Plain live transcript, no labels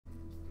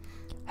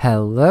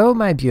Hello,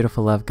 my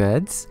beautiful love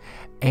goods,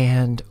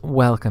 and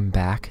welcome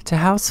back to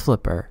House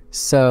Flipper.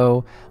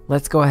 So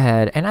let's go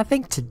ahead, and I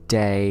think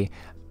today,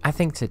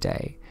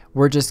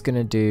 we're just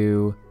gonna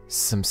do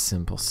some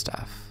simple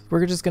stuff.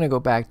 We're just gonna go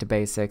back to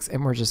basics,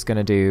 and we're just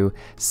gonna do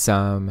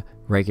some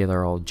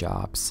regular old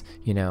jobs,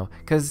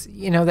 because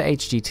the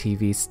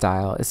HGTV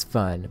style is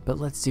fun, but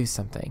let's do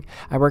something.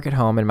 I work at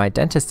home in my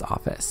dentist's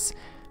office.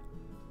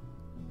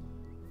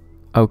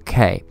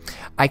 Okay,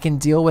 I can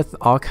deal with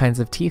all kinds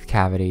of teeth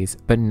cavities,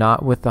 but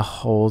not with the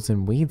holes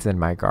and weeds in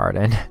my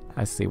garden.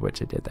 I see what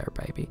you did there,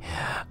 baby.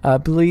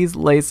 Please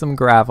lay some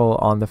gravel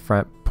on the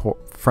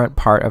front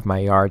part of my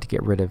yard to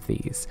get rid of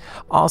these.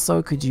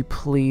 Also, could you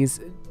please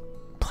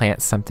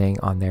plant something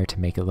on there to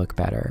make it look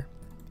better?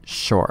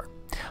 Sure.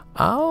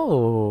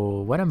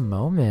 Oh, what a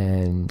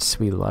moment.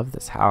 We love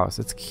this house.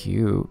 It's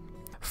cute.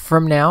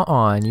 From now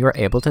on, you are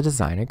able to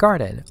design a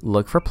garden.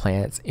 Look for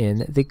plants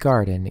in the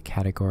garden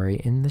category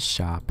in the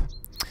shop.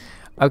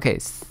 Okay,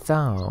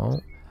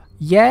 so,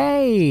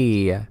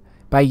 yay!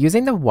 By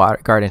using the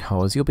garden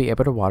hose, you'll be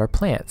able to water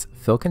plants,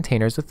 fill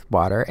containers with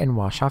water, and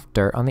wash off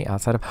dirt on the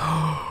outside of...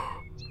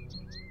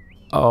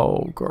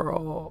 Oh,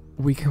 girl,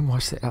 we can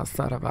wash it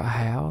outside of our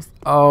house?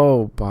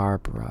 Oh,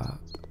 Barbara.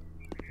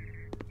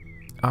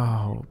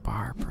 Oh,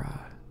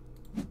 Barbara.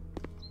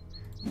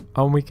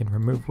 Oh, we can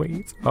remove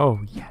weeds? Oh,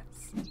 yes.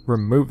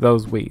 Remove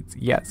those weeds.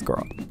 Yes,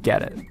 girl.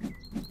 Get it.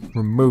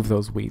 Remove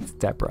those weeds,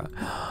 Deborah.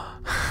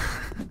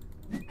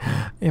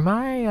 Am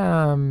I,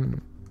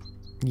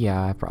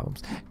 yeah, I have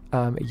problems.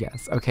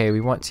 Yes. Okay, we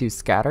want to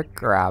scatter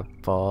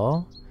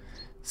gravel.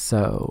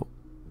 So,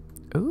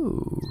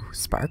 ooh,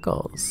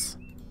 sparkles.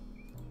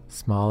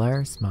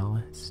 Smaller,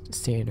 smallest,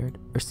 standard,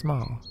 or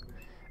small?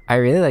 I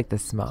really like the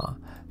small.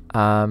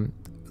 I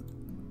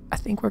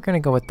think we're gonna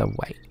go with the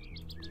white.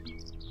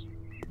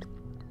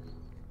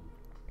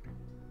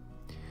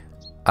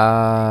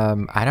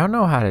 I don't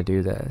know how to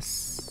do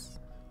this.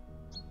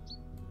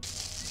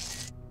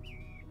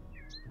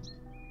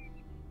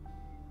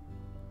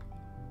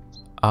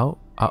 Oh,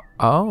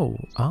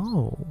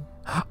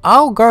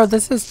 girl,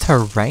 this is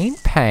terrain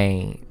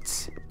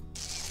paint.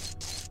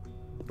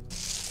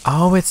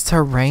 Oh, it's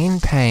terrain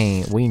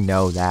paint. We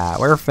know that.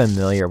 We're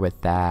familiar with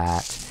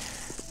that.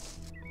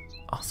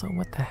 Also,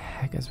 what the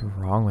heck is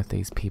wrong with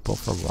these people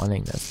for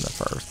wanting this in the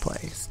first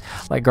place?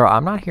 Like, girl,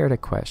 I'm not here to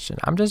question.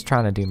 I'm just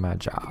trying to do my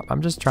job.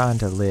 I'm just trying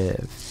to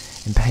live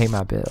and pay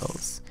my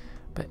bills.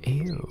 But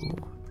ew,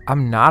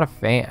 I'm not a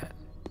fan.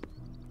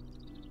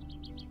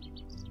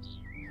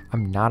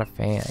 I'm not a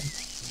fan.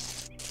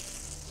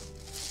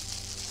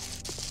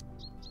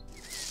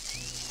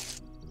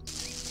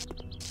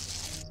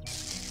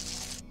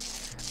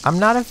 I'm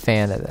not a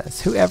fan of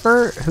this.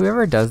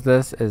 Whoever does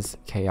this is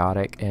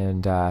chaotic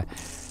and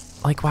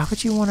like, why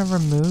would you want to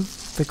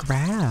remove the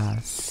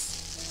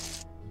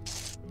grass?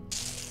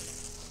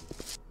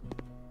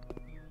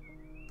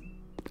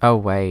 Oh,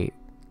 wait.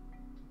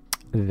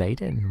 They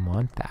didn't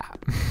want that.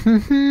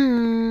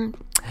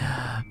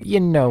 You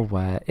know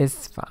what?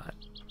 It's fine.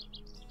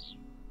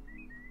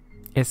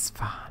 It's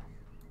fine.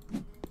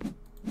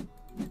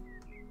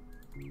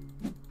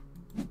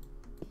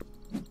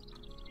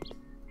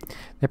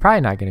 They're probably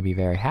not going to be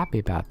very happy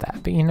about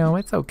that, but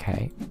it's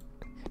okay.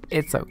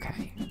 It's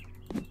okay.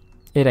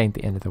 It ain't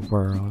the end of the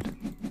world.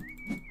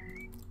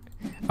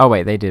 Oh,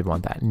 wait, they did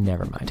want that.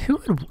 Never mind. Who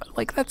would,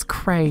 like, that's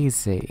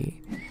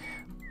crazy.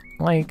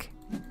 Like,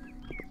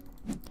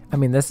 I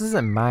mean, this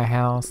isn't my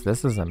house.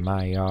 This isn't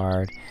my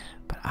yard.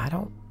 But I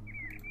don't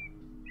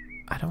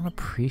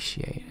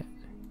appreciate it.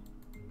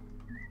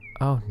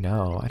 Oh,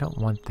 no, I don't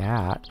want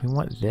that. We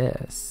want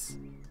this.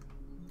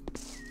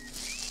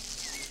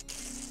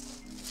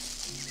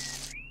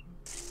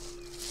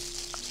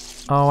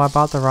 Oh, I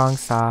bought the wrong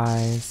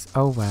size.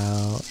 Oh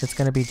well, it's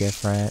gonna be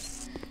different.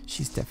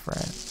 She's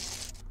different.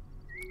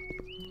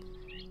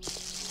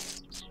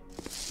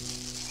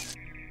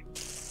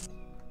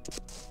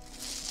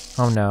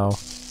 Oh no.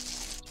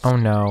 Oh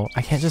no,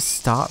 I can't just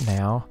stop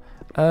now.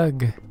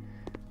 Ugh.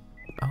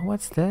 Oh,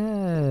 what's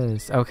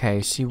this?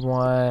 Okay, she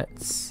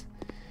wants...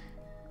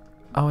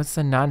 Oh, it's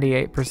a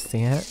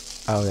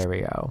 98%. Oh, there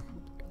we go.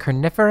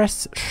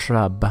 Carnivorous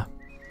shrub.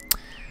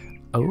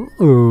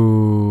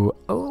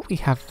 Oh, we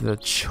have the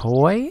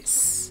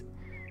choice.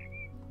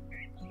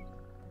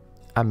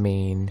 I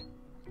mean,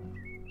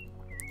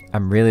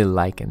 I'm really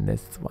liking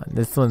this one.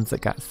 This one's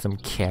got some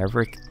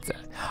character.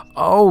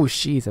 Oh,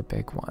 she's a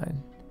big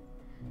one.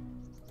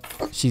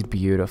 She's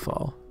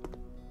beautiful.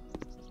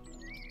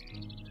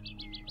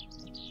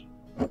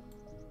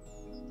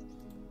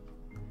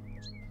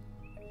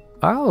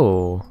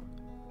 Oh.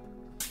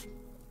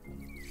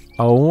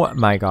 Oh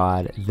my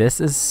God,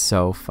 this is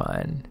so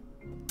fun.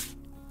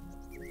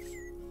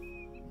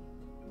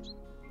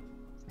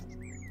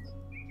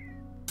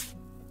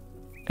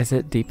 Is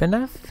it deep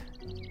enough?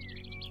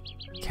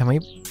 Can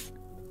we?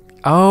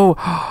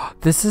 Oh,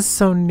 this is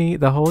so neat.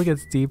 The hole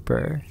gets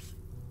deeper.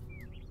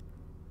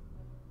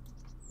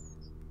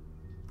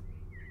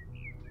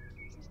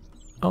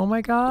 Oh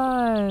my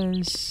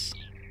gosh.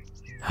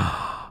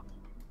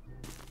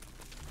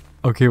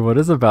 Okay, what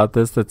is about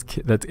this that's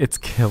it's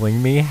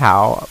killing me?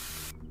 How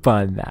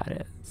fun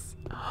that is.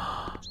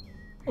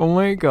 Oh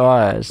my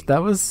gosh,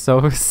 that was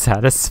so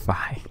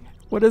satisfying.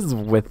 What is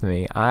with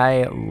me?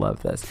 I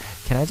love this.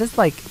 Can I just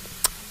like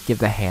give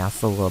the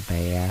house a little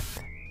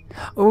bath?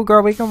 Oh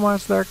girl, we can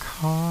wash their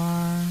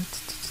car.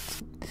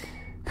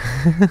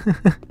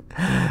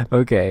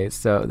 Okay,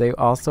 so they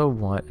also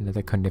want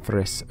another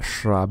coniferous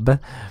shrub.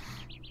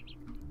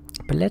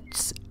 But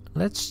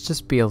let's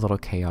just be a little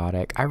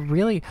chaotic. I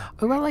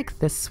like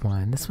this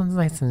one. This one's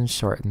nice and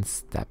short and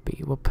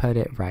steppy. We'll put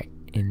it right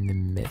in the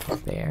middle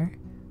there.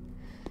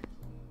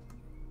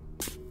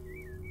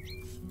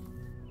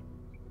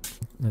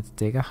 Let's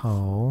dig a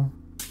hole.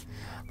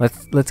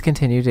 Let's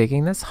continue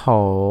digging this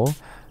hole,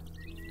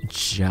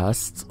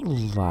 just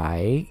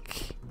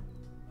like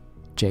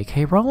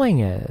J.K. Rowling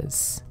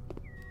is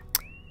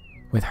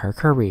with her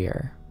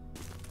career.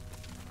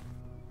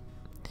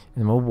 And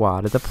then we'll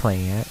water the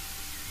plant.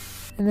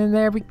 And then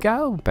there we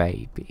go,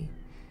 baby.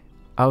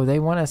 Oh, they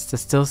want us to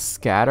still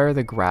scatter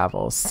the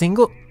gravel.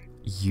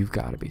 You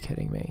gotta be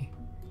kidding me.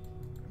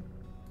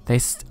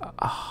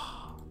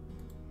 Oh,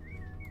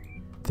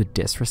 the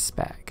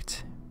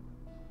disrespect.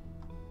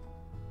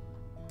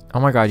 Oh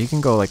my god, you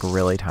can go like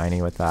really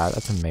tiny with that.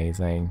 That's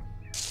amazing.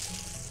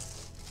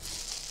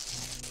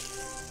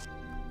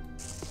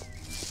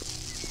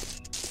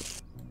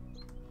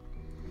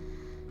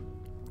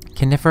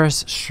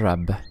 Coniferous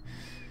shrub.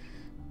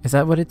 Is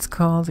that what it's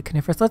called? The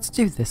coniferous? Let's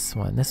do this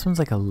one. This one's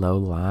like a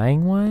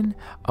low-lying one.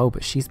 Oh,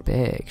 but she's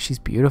big. She's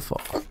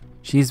beautiful.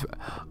 She's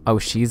a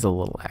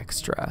little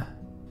extra.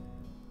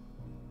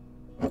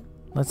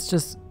 Let's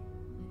just...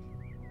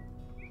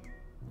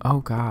 Oh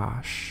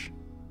gosh.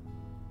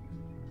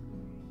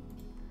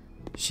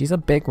 She's a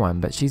big one,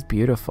 but she's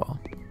beautiful.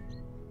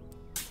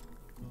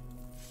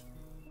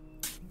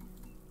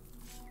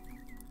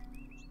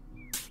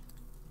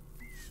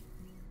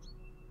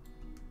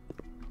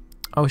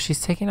 Oh,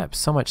 she's taking up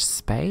so much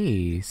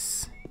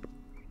space.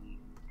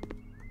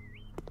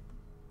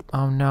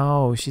 Oh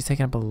no, she's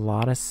taking up a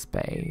lot of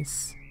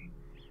space.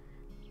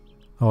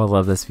 Oh, I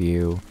love this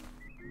view.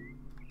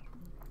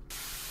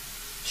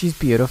 She's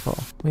beautiful.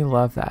 We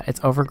love that.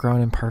 It's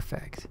overgrown and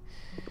perfect.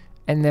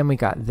 And then we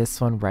got this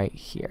one right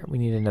here. We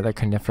need another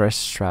coniferous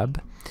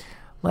shrub.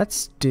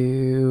 Let's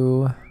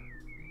do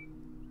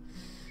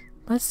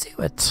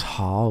a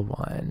tall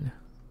one.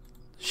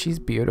 She's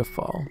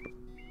beautiful.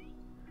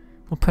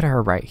 We'll put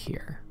her right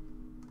here.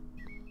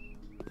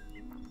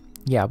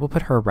 Yeah, we'll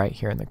put her right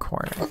here in the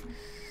corner.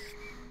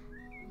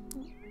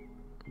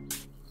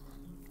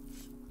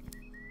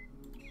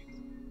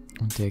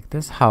 Dig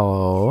this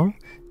hole.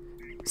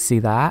 See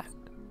that?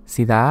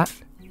 See that?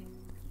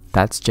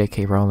 That's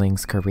J.K.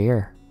 Rowling's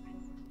career.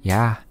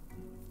 Yeah.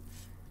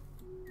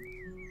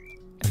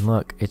 And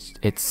look,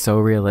 it's so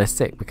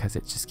realistic because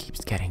it just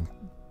keeps getting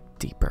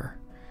deeper.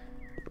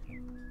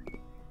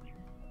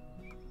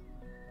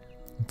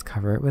 Let's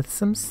cover it with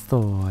some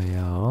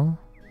soil.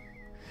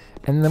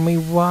 And then we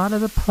water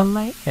the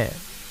plant.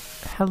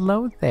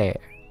 Hello there.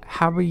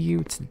 How are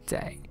you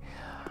today?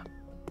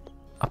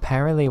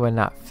 Apparently we're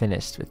not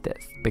finished with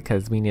this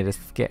because we need to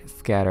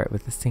scatter it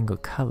with a single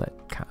colored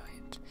kind.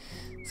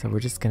 So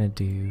we're just gonna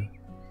do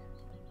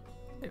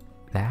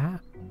that.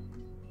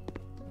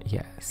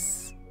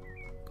 Yes.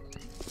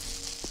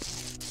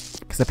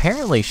 Because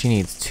apparently she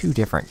needs 2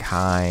 different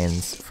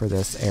kinds for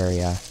this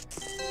area.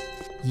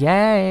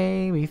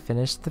 Yay! We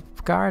finished the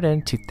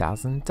garden.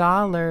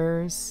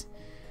 $2,000.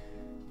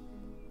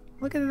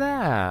 Look at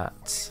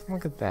that.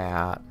 Look at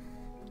that.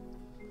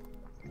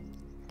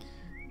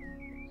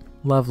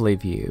 Lovely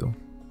view.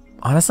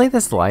 Honestly,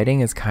 this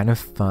lighting is kind of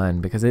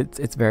fun because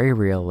it's very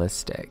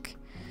realistic.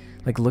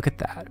 Like, look at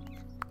that.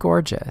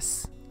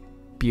 Gorgeous.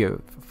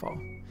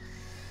 Beautiful.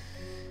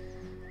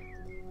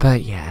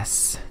 But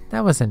yes,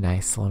 that was a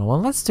nice little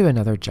one. Let's do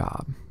another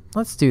job.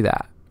 Let's do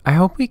that. I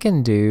hope we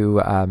can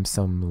do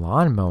some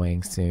lawn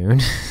mowing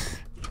soon.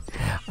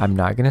 I'm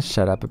not going to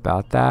shut up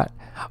about that.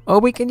 Oh,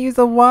 we can use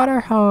a water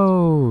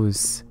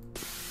hose.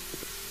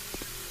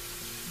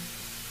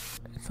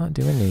 It's not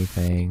doing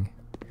anything.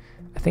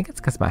 I think it's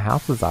because my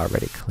house was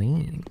already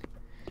clean.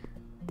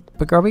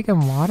 But girl, we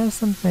can water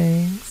some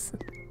things.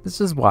 Let's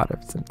just water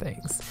some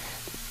things.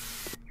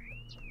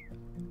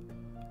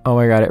 Oh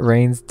my god, it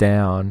rains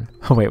down.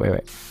 Oh, wait.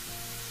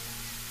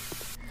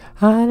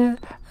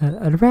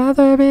 I'd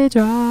rather be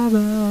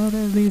troubled,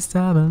 at least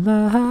I'm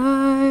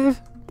alive.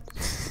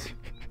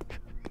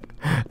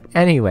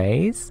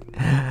 Anyways,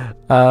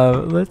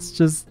 let's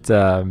do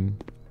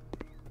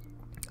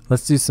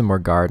some more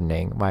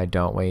gardening. Why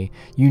don't we?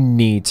 You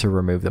need to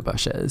remove the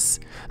bushes.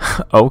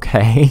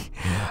 Okay.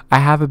 I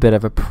have a bit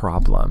of a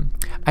problem.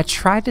 I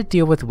tried to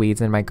deal with weeds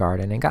in my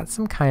garden and got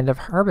some kind of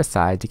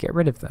herbicide to get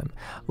rid of them.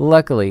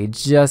 Luckily,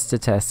 just to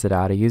test it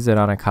out, I used it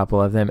on a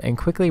couple of them and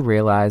quickly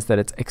realized that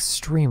it's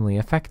extremely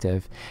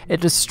effective.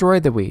 It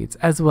destroyed the weeds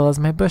as well as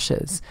my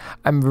bushes.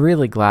 I'm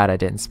really glad I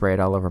didn't spray it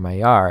all over my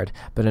yard,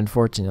 but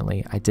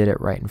unfortunately, I did it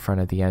right in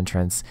front of the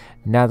entrance.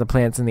 Now the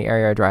plants in the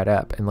area are dried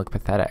up and look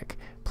pathetic.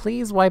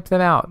 please wipe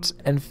them out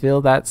and fill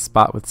that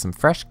spot with some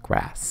fresh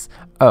grass.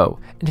 Oh,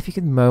 and if you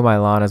could mow my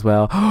lawn as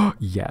well.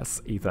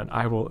 Yes, Ethan,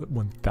 I will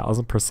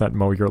 1000%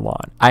 mow your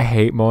lawn. I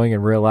hate mowing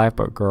in real life,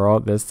 but girl,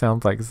 this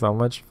sounds like so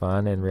much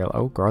fun in real.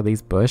 Oh, girl,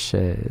 these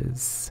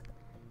bushes.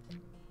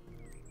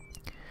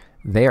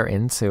 They are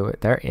into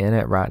it. They're in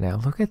it right now.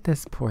 Look at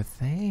this poor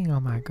thing.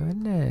 Oh my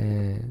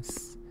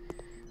goodness.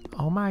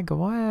 Oh my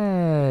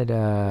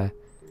god.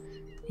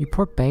 You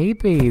poor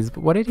babies.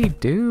 What did he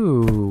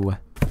do?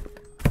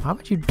 Why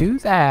would you do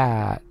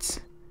that?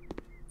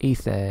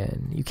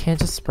 Ethan, you can't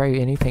just spray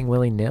anything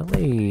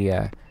willy-nilly.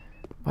 Why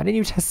didn't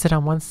you test it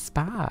on one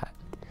spot?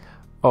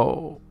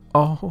 Oh,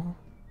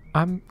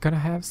 I'm gonna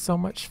have so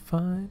much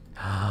fun.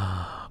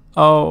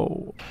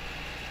 Oh,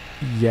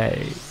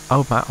 yay.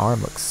 Oh, my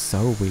arm looks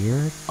so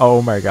weird.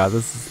 Oh my god,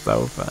 this is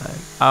so fun.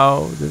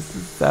 Oh, this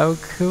is so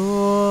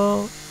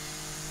cool.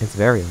 It's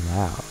very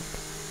loud.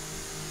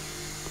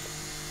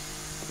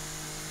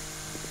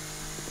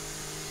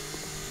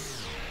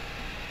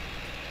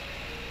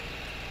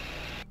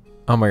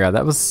 Oh my god,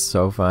 that was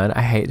so fun.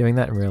 I hate doing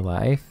that in real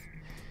life.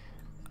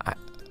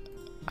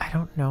 I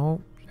don't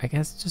know. I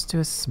guess just do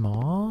a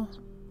small?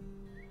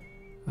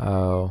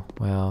 Oh,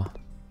 well.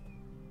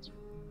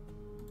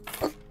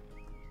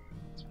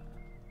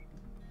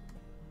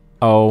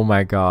 Oh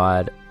my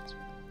god.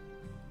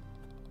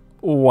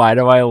 Why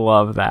do I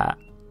love that?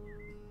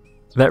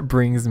 That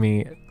brings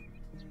me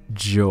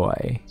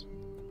joy.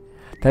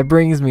 That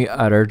brings me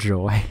utter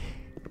joy.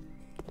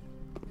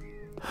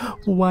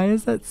 Why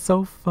is that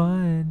so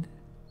fun?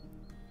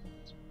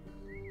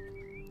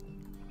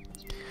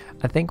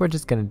 I think we're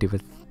just gonna do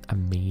a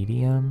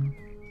medium.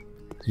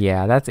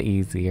 Yeah, that's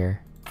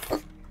easier.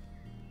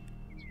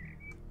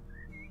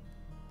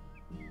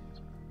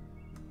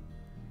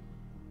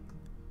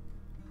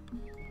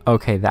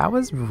 Okay, that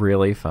was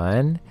really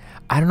fun.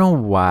 I don't know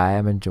why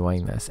I'm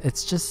enjoying this.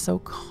 It's just so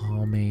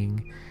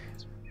calming.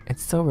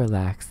 It's so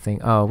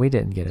relaxing. Oh, we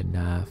didn't get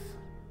enough.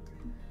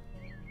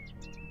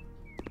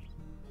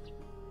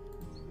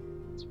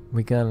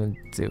 We're gonna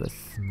do a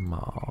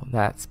small.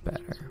 That's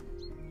better.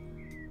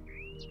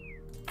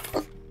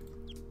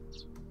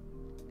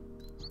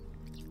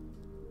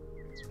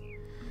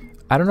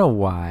 I don't know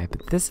why,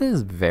 but this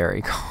is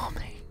very calming.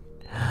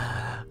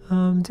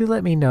 Do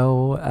let me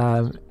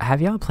know.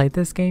 Have y'all played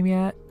this game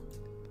yet?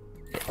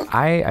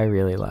 I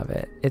really love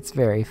it. It's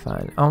very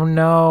fun. Oh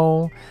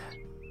no.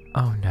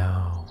 Oh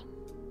no.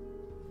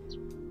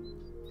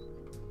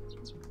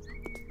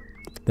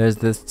 There's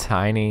this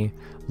tiny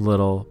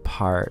little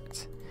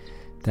part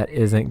that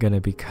isn't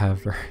gonna be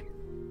covered.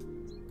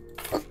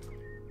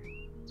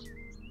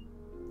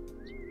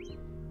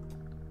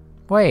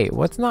 Wait,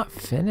 what's not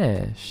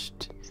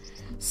finished?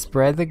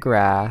 Spread the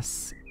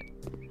grass.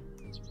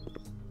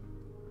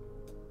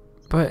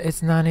 But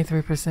it's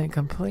 93%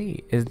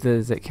 complete.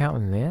 Does it count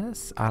in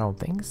this? I don't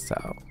think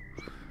so.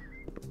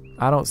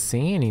 I don't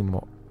see any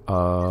more.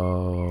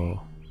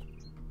 Oh.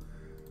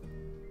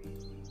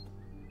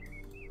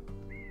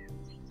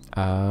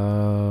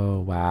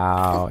 Oh,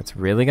 wow. It's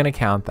really gonna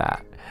count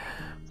that.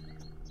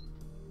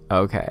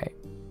 Okay.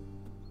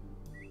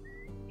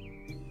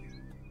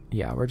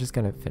 Yeah, we're just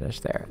gonna finish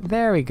there.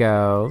 There we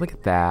go. Look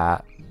at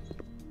that.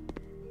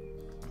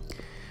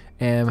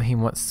 And he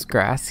wants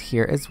grass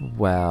here as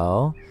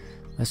well.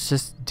 Let's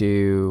just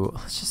do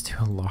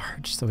a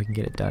large so we can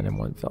get it done in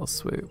one fell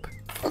swoop.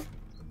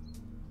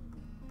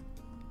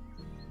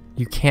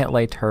 You can't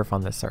lay turf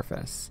on the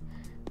surface.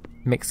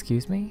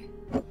 Excuse me?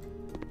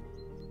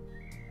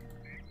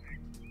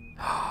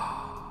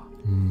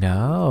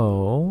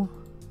 No.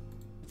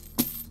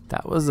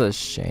 That was a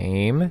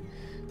shame.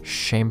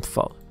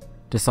 Shameful.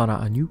 Dishonor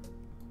on you.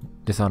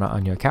 Dishonor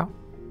on your cow.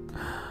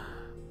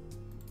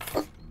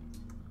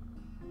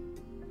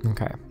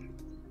 Okay.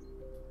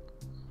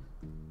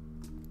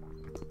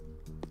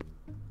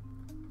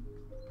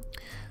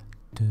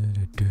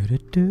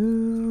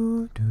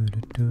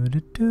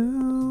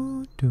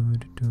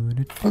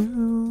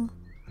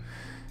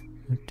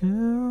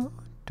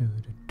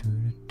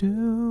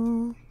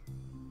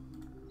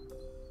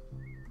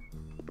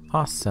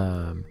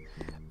 Awesome.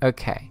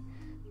 Okay.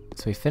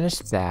 So we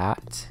finished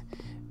that.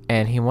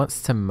 And he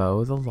wants to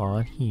mow the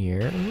lawn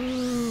here.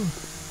 Ooh.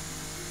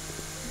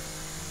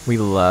 We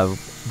love...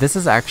 This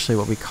is actually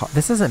what we call...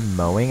 This isn't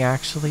mowing,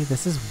 actually.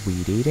 This is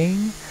weed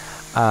eating.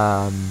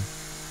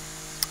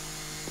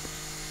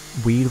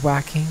 Weed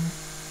whacking,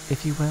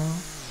 if you will.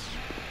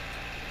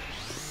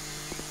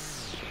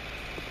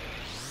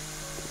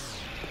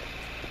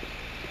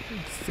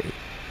 Let's see.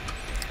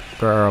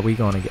 Girl, are we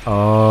going to get...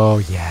 Oh,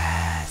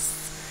 yes.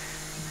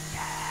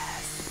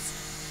 Yes.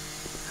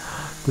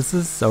 This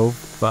is so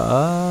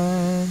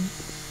fun.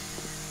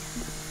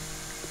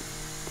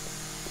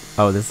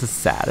 Oh, this is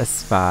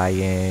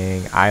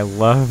satisfying. I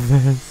love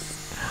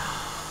this.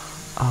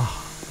 Oh,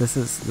 this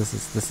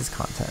is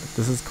content.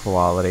 This is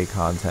quality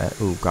content.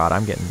 Oh god,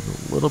 I'm getting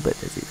a little bit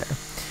dizzy there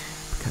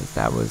because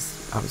I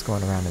was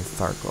going around in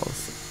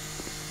circles.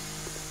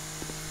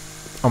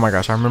 Oh my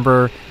gosh, I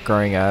remember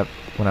growing up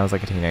when I was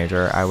like a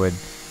teenager, I would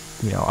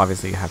you know,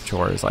 obviously you have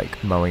chores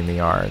like mowing the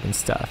yard and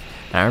stuff.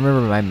 And I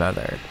remember my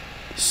mother,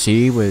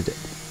 she would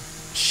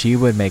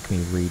make me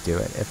redo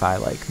it if I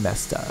like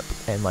messed up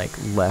and like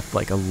left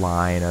like a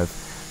line of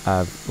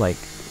like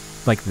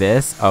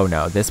this. Oh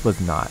no, this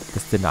did not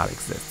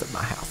exist in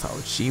my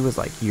household. She was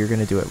like, you're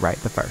gonna do it right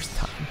the first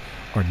time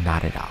or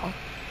not at all.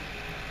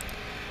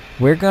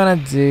 We're gonna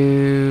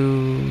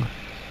do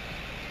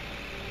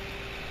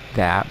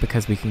that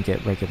because we can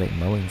regulate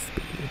mowing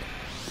speed.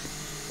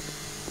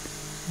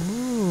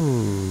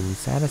 Ooh,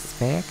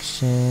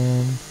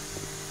 satisfaction.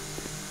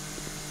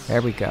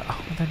 There we go.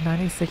 Oh, the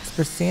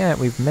 96%.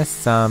 We've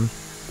missed some.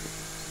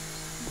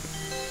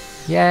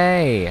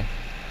 Yay.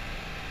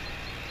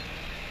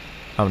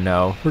 Oh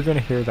no, we're gonna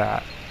hear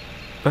that.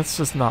 That's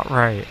just not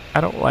right.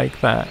 I don't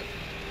like that.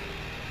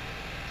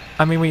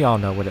 I mean, we all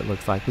know what it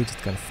looks like. We're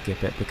just gonna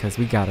skip it because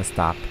we gotta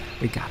stop.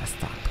 We gotta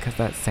stop because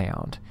that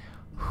sound.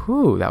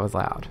 Whew, that was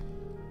loud.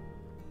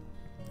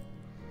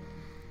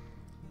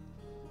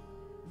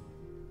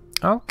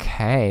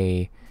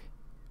 Okay.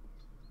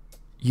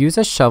 Use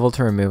a shovel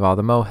to remove all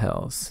the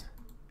molehills.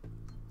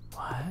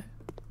 What?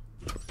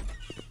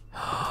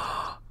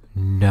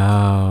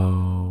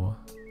 No.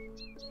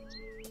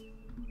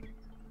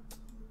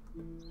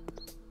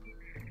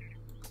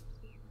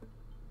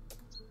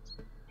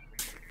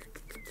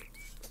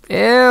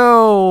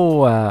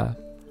 Ew.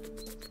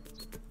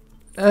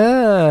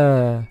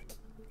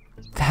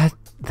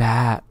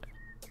 That.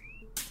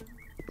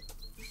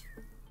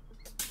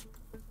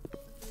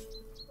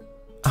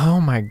 Oh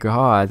my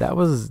god, that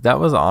was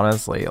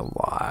honestly a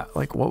lot.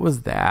 Like, what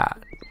was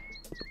that?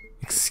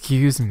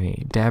 Excuse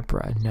me,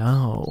 Deborah,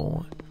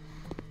 no.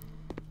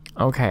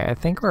 Okay, I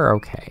think we're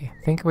okay.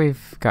 I think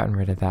we've gotten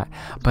rid of that.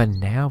 But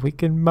now we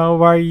can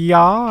mow our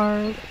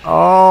yard.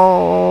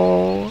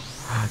 Oh,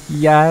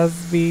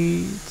 yes,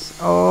 beach.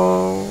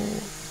 Oh,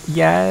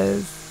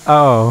 yes.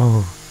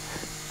 Oh.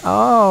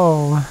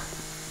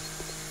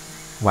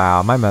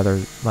 Wow, my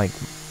mother, like,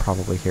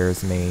 probably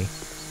hears me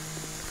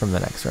from the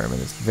next room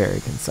and is very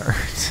concerned.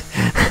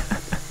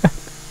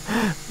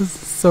 This is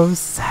so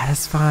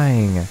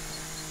satisfying.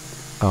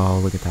 Oh,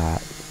 look at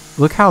that.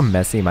 Look how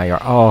messy my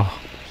yard. Oh,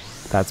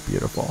 that's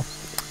beautiful.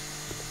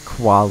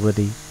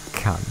 Quality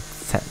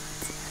content.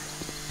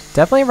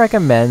 Definitely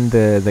recommend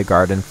the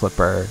Garden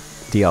Flipper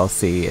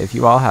DLC. If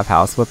you all have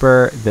House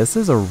Flipper, this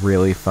is a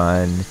really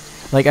fun.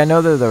 Like, I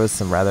know that there was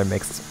some rather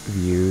mixed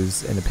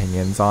views and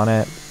opinions on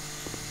it,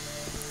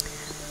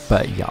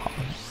 but y'all,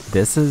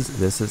 this is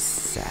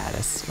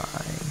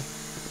satisfying.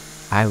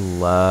 I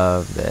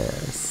love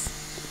this.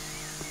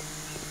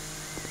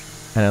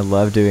 And I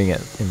love doing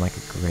it in like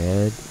a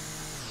grid.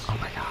 Oh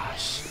my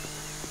gosh.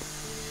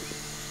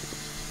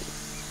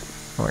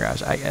 Oh my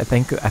gosh. I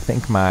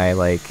think my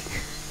like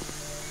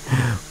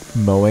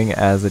mowing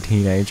as a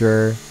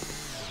teenager,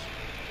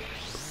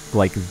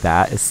 like,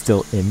 that is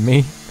still in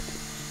me.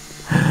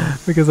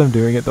 Because I'm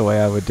doing it the way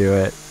I would do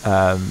it.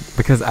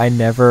 Because I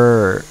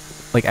never,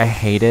 like, I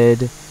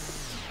hated,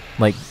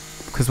 like,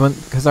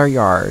 because our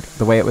yard,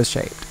 the way it was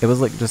shaped, it was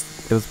like it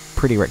was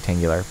pretty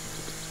rectangular.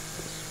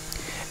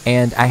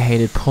 And I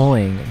hated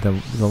pulling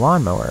the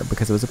lawnmower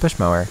because it was a push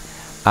mower.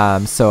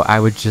 So I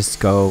would just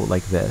go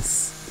like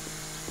this,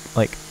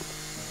 like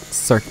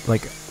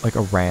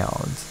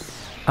around.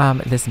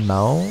 This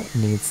mow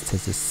needs to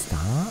just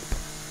stop.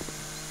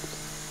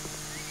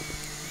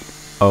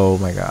 Oh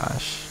my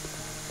gosh.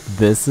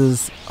 This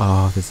is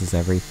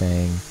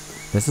everything.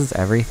 This is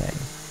everything.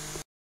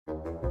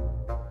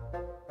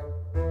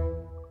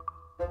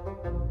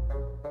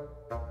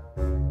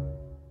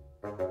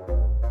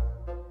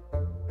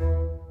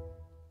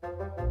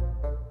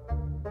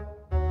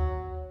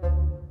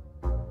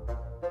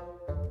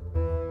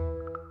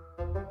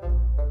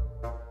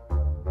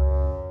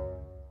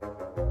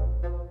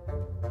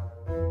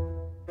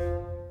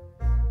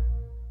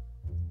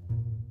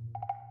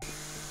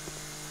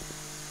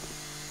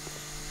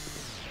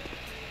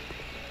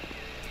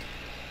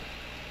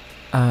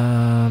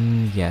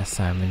 Yes,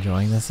 I'm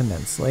enjoying this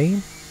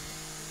immensely.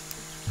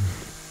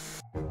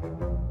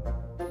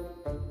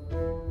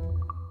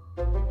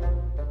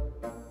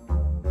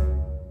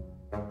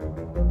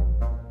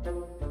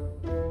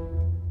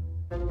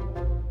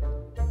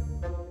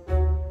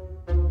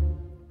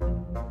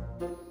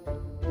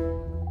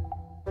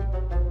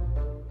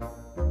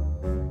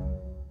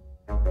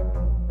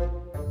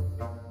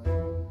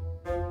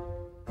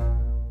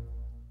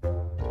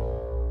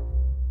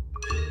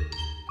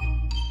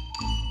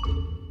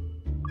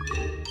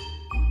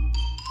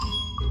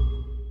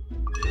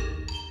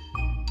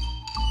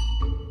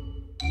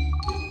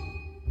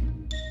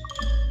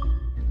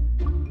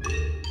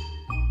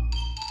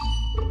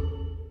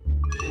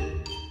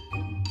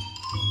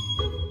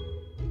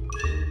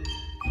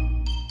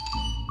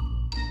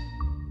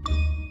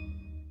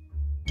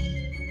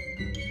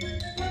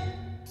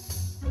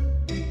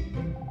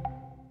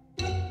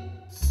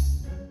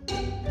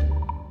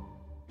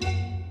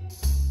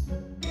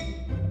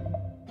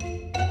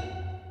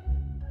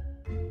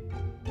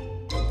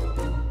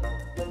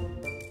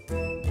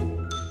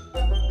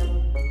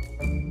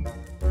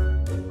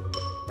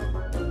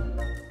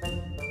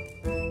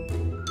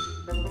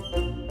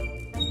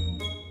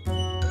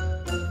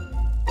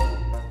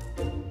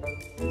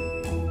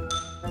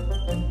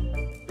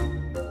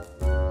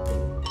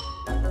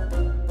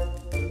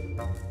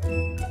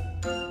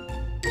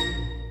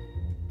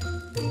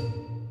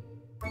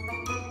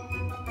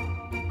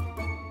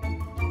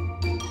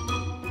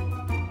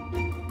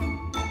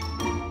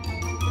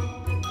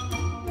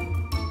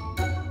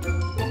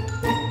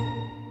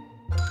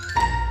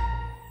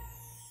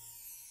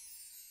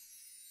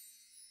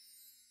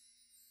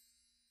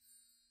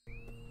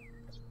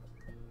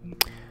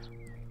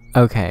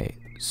 Okay,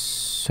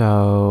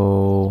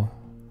 so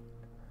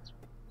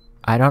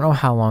I don't know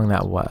how long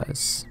that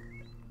was,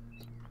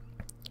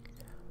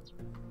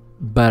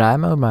 but I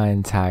mowed my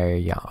entire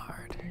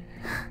yard.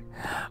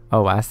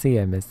 Oh, I see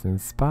a missing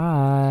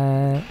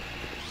spot.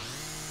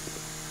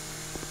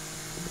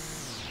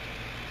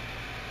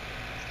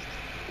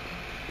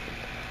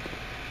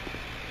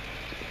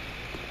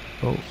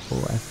 Oh,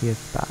 I see a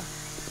spot.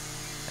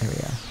 There we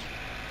go.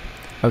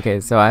 Okay,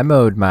 so I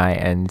mowed my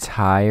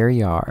entire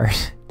yard.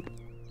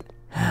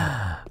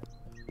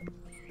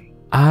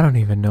 I don't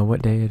even know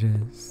what day it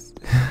is.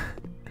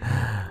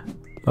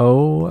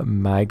 Oh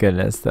my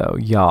goodness, though,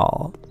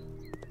 y'all.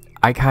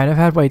 I kind of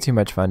had way too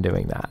much fun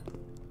doing that.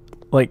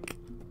 Like,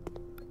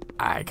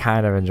 I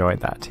kind of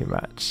enjoyed that too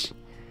much.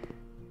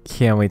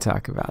 Can we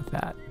talk about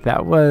that?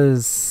 That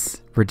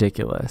was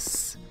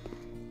ridiculous.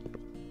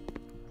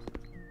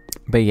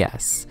 But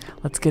yes,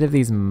 let's get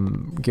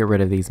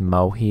rid of these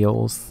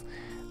mohels,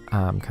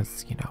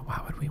 because, you know, why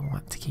would we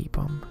want to keep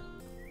them?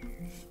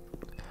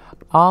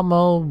 All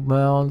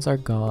moles are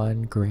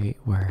gone. Great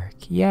work.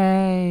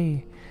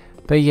 Yay!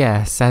 But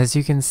yes, as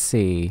you can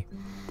see,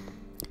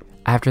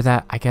 after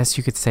that, I guess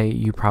you could say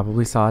you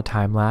probably saw a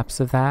time lapse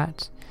of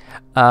that.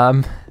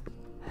 But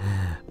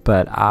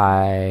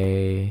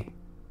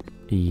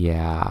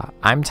yeah,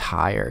 I'm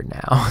tired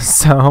now,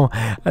 so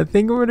I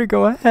think we're going to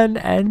go ahead and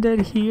end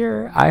it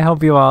here. I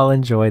hope you all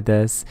enjoyed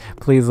this.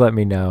 Please let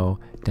me know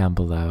down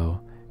below.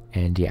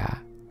 And yeah,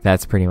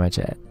 that's pretty much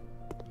it.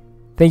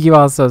 Thank you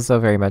all so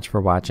very much for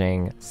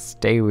watching.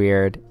 Stay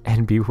weird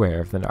and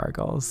beware of the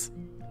nargles.